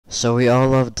So we all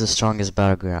love The Strongest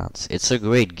Battlegrounds. It's a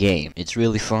great game. It's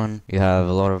really fun. You have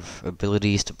a lot of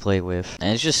abilities to play with,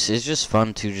 and it's just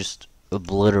fun to just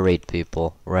obliterate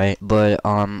people, right? But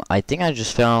I think I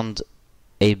just found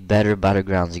a better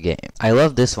Battlegrounds game. I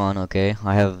love this one, okay?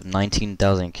 I have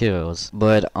 19,000 kills,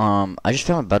 but I just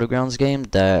found a Battlegrounds game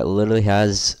that literally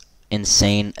has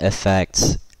insane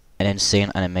effects and insane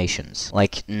animations,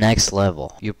 like next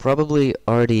level. You probably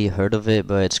already heard of it,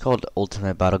 but it's called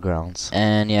Ultimate Battlegrounds.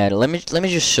 And yeah, let me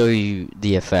just show you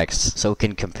the effects so we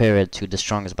can compare it to The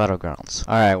Strongest Battlegrounds.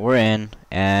 Alright, we're in,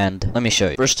 and let me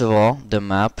show you. First of all, the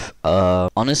map,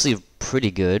 honestly pretty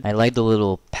good. I like the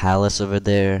little palace over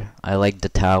there. I like the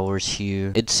towers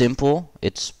here. It's simple.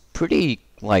 It's pretty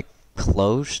like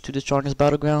close to The Strongest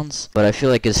Battlegrounds, but I feel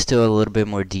like it's still a little bit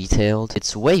more detailed.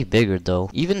 It's way bigger though.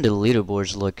 Even the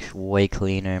leaderboards look way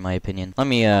cleaner in my opinion. Let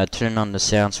me turn on the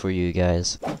sounds for you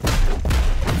guys.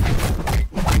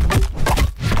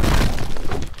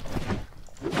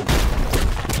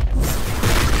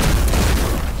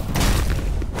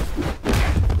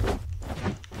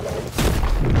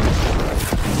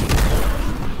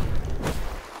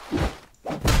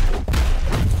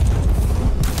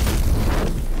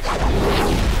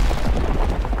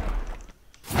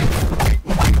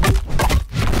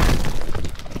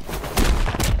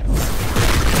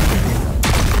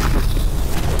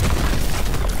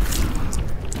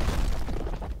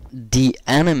 The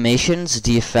animations,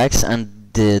 the effects,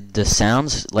 and the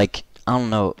sounds, like, I don't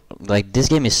know, like, this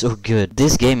game is so good.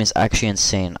 This game is actually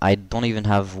insane. I don't even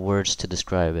have words to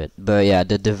describe it. But yeah,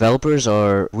 the developers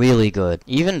are really good.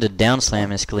 Even the down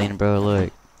slam is clean, bro,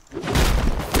 look.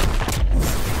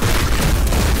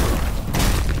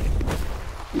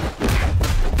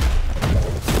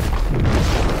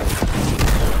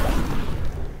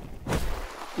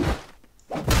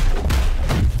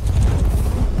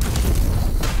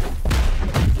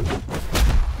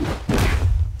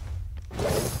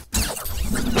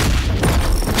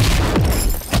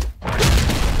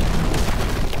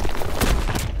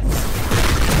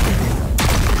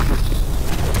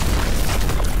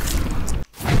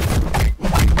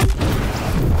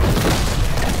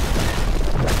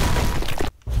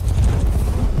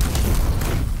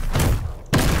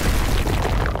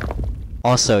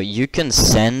 Also, you can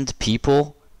send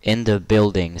people in the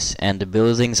buildings, and the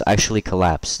buildings actually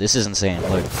collapse. This is insane,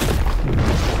 look.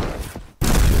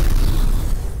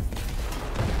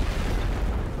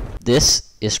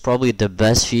 This is probably the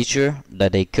best feature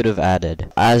that they could have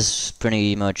added. As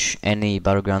pretty much any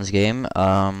Battlegrounds game,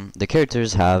 the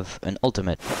characters have an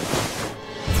ultimate.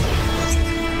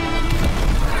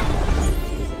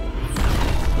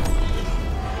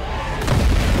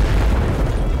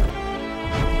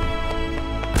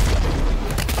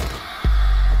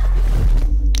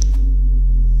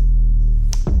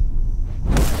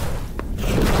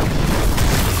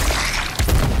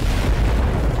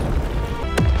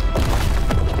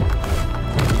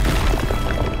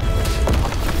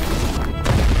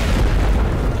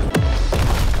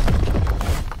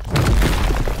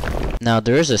 Now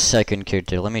there is a second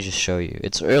character, let me just show you.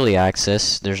 It's early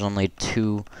access, there's only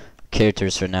 2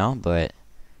 characters for now, but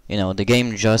you know, the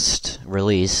game just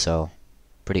released, so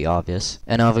pretty obvious.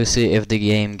 And obviously if the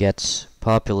game gets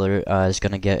popular, it's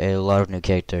gonna get a lot of new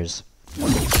characters.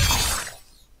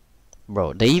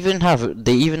 Bro, they even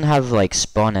have like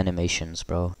spawn animations,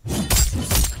 bro.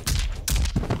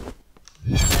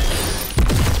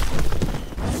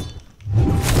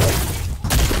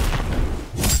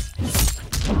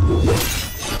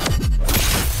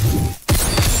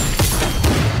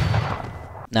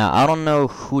 Now, I don't know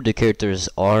who the characters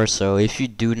are, so if you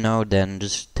do know, then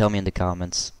just tell me in the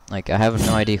comments. Like, I have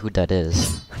no idea who that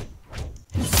is.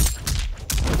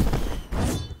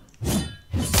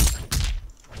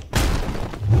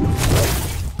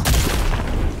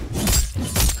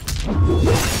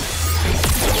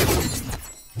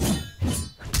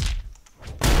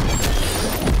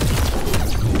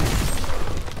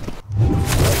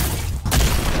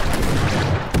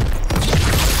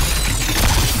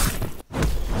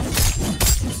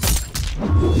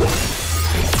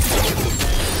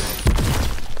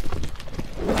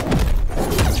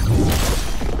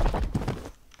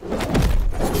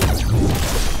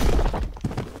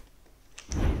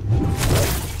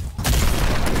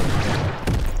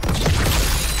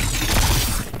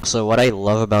 So what I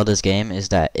love about this game is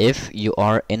that if you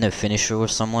are in a finisher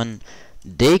with someone,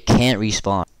 they can't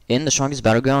respawn. In The Strongest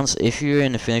Battlegrounds, if you're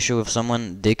in a finisher with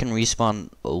someone, they can respawn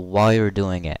while you're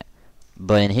doing it.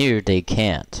 But in here, they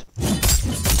can't.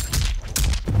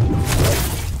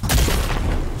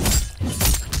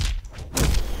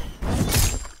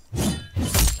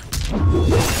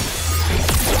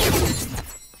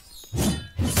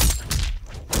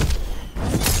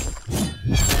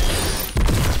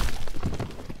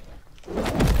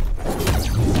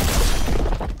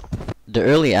 the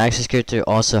early access character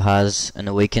also has an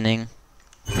awakening.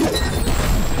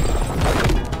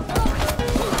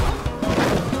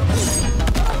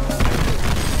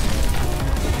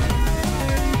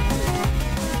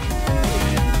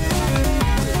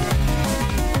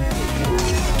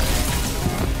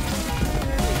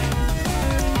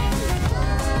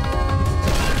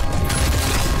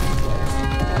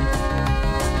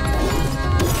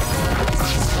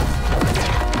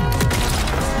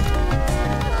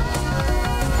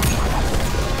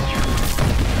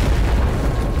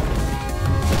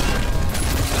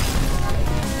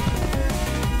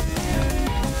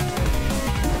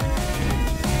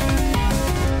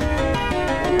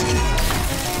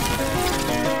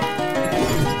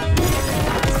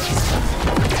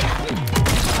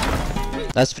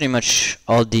 That's pretty much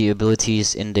all the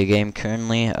abilities in the game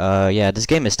currently. Yeah, this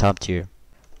game is top tier.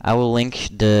 I will link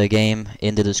the game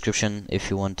in the description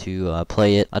if you want to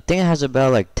play it. I think it has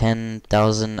about like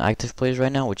 10,000 active players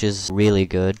right now, which is really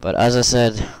good. But as I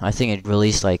said, I think it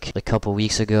released like a couple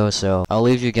weeks ago, so I'll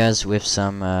leave you guys with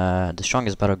some the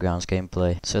strongest Battlegrounds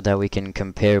gameplay so that we can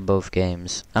compare both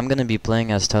games. I'm gonna be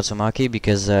playing as Tatsumaki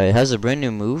because it has a brand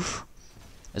new move.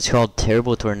 It's called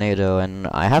Terrible Tornado, and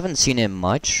I haven't seen it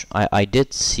much. I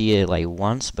did see it like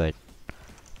once, but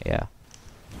yeah.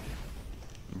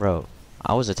 Bro,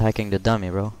 I was attacking the dummy,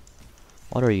 bro.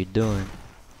 What are you doing?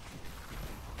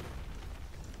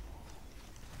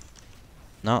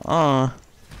 Nuh-uh.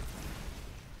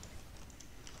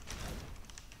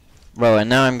 Bro, and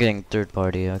now I'm getting third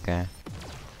party, okay.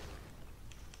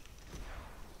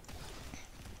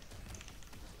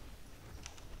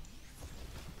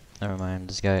 Never mind,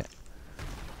 this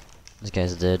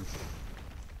guy's dead.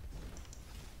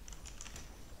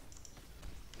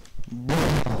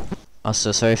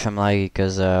 Also, sorry if I'm laggy,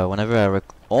 because whenever I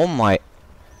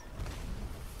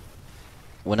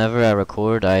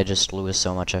record, I just lose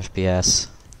so much FPS.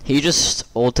 He just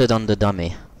ulted on the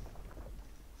dummy.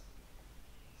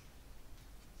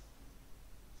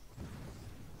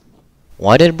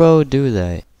 Why did bro do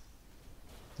that?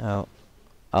 Oh.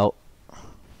 Oh.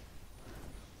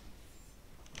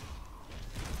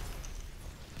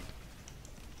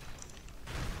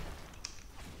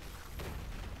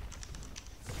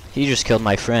 He just killed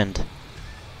my friend.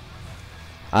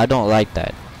 I don't like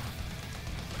that.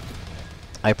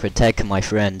 I protect my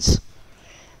friends.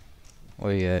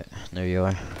 Where you at? There you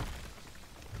are.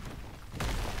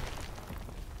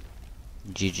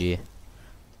 GG.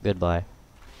 Goodbye.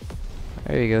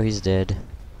 There you go, he's dead.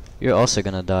 You're also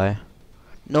gonna die.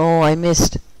 No, I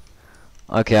missed.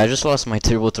 Okay, I just lost my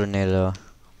Terrible Tornado.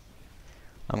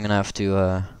 I'm gonna have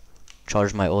to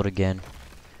charge my ult again.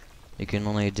 You can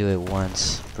only do it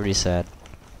once. Pretty sad.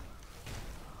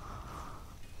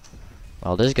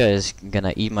 Well, this guy is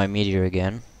gonna eat my meteor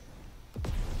again.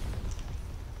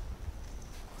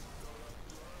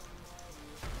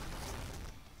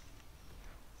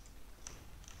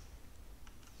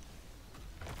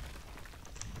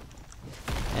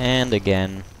 And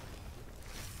again.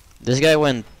 This guy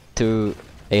went through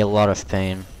a lot of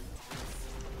pain.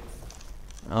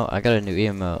 Oh, I got a new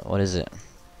emote. What is it?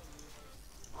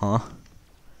 Huh?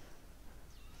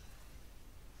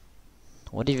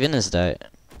 What even is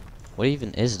that? What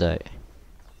even is that?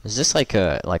 Is this like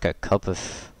a cup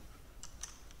of...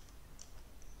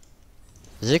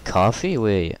 Is it coffee?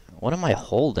 Wait, what am I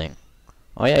holding?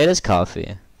 Oh yeah, it is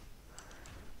coffee.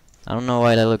 I don't know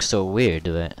why that looks so weird,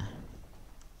 but...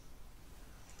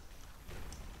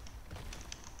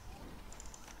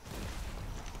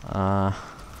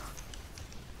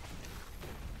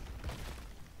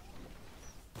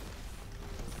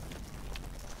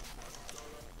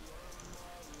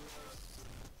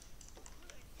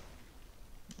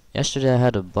 Yesterday I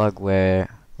had a bug where,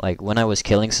 like, when I was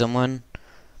killing someone,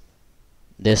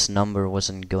 this number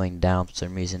wasn't going down for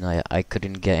some reason. I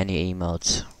couldn't get any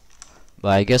emotes. But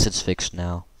I guess it's fixed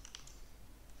now.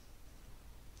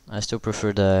 I still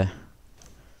prefer the...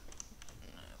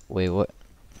 Wait, what?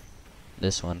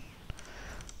 This one.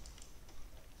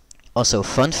 Also,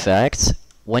 fun fact,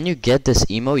 when you get this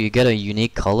emo, you get a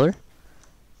unique color.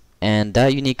 And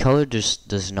that unique color just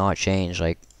does not change.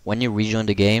 Like, when you rejoin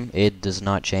the game, it does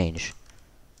not change.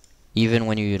 Even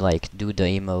when you, like, do the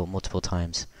emo multiple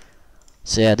times.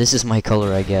 So yeah, this is my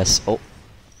color, I guess. Oh.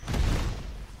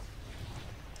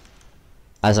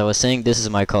 As I was saying, this is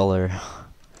my color.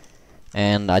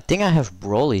 And I think I have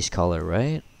Broly's color,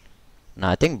 right? No,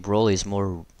 I think Broly's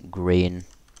more green.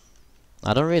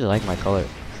 I don't really like my color.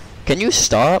 Can you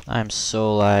stop? I'm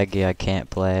so laggy, I can't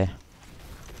play.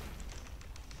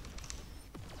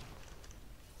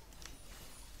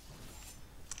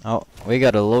 Oh, we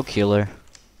got a low killer.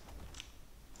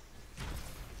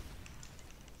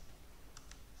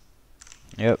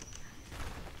 Yep.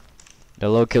 The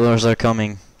low killers are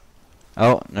coming.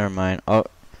 Oh, never mind. Oh,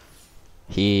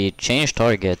 he changed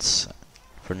targets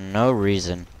for no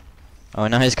reason. Oh,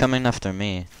 now he's coming after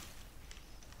me.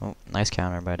 Oh, nice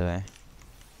counter, by the way.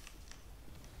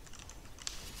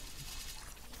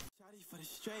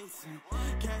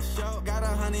 Cash out, got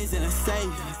 100s in a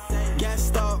safe.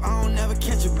 Gassed up, I don't never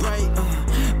catch a break.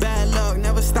 Bad luck,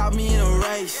 never stop me in a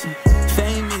race.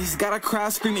 Famous, got a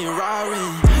crowd screaming,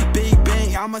 roaring. Big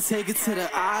bank, I'ma take it to the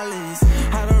islands.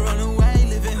 How to run away,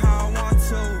 living how I want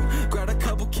to.